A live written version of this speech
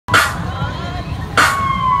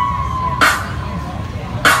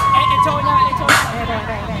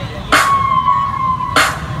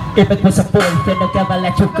If it was a boyfriend, I'll never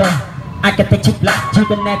let you go. I can take you like you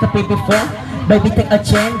can never be before. Baby, take a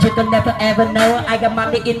chance, you can never ever know. I got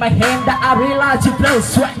money in my hand that I realize you blow.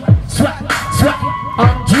 Sweat, sweat, sweat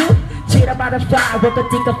on you. Cheat about a fire, what the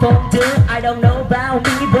think of phone do? I don't know about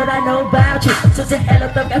me, but I know about you. So say hello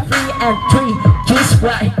to get 3 and 3, just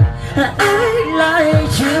right. I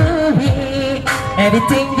like you, be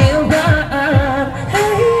everything you want.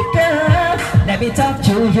 Hey girl, let me talk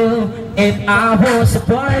to you. If I was a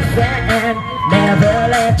boyfriend, never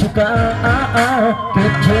let you go.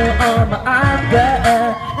 Put you on my arm,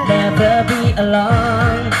 girl, never be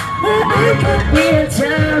alone. I could be a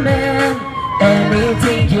gentleman,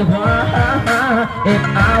 anything you want. If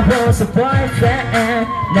I was a boyfriend,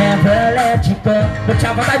 never let you go. Một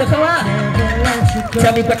chào vào tay được không ạ?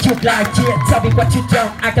 Tell me what you like, yeah, tell me what you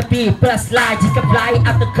don't. I can be plus light, you can fly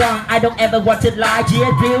out the car. I don't ever want to lie,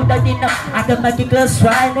 yeah, real, don't you know? I can make you girls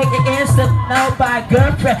right, make it instant. No, by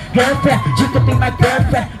girlfriend, girlfriend. You could be my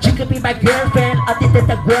girlfriend, you could be my girlfriend. I did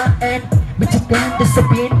that world and but you can't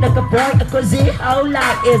disappear like a boy. Cause the whole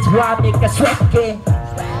life is what make us sweat.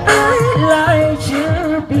 I like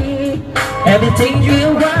you, be everything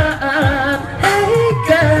you want. Hey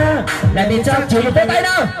girl, let me talk to you right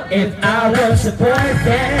now. If I was a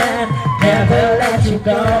boyfriend, never let you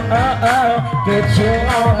go. Get you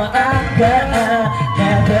on my arm, girl,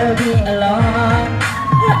 never be alone.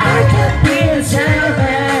 I can be a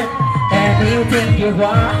gentleman, anything you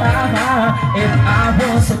want. If I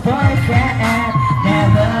was a boyfriend,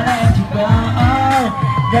 never let you go.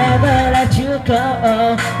 Never let you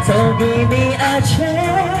go, so give me a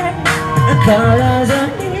chance. Cause I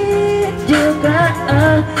need you,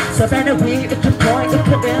 girl. So better we could point, it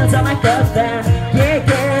could build on my girlfriend. Yeah,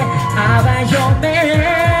 yeah, I buy your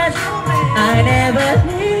man. I never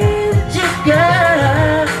need you,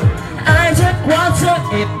 girl. I just want to,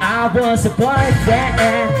 if I was a boyfriend,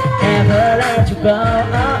 never let you go.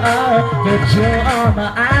 Get you on my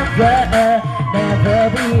arm, girl, never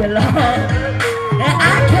be alone. I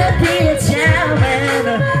could be a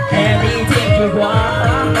gentleman, anything you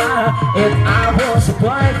want. If I was a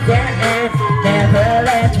boyfriend, never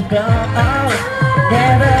let you go.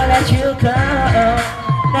 Never let you go.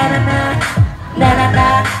 Na na na, na na na,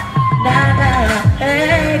 na na.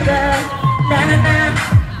 Hey girl, na na na,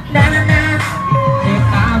 na na na. If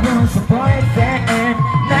I was a boyfriend,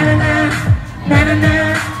 na na na, na na na.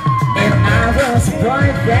 If I was a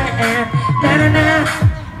boyfriend, na na na,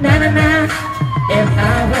 na na na. If I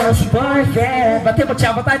was a boyfriend. Và thêm một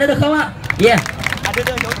tràng vào tay nữa được không ạ? Yeah.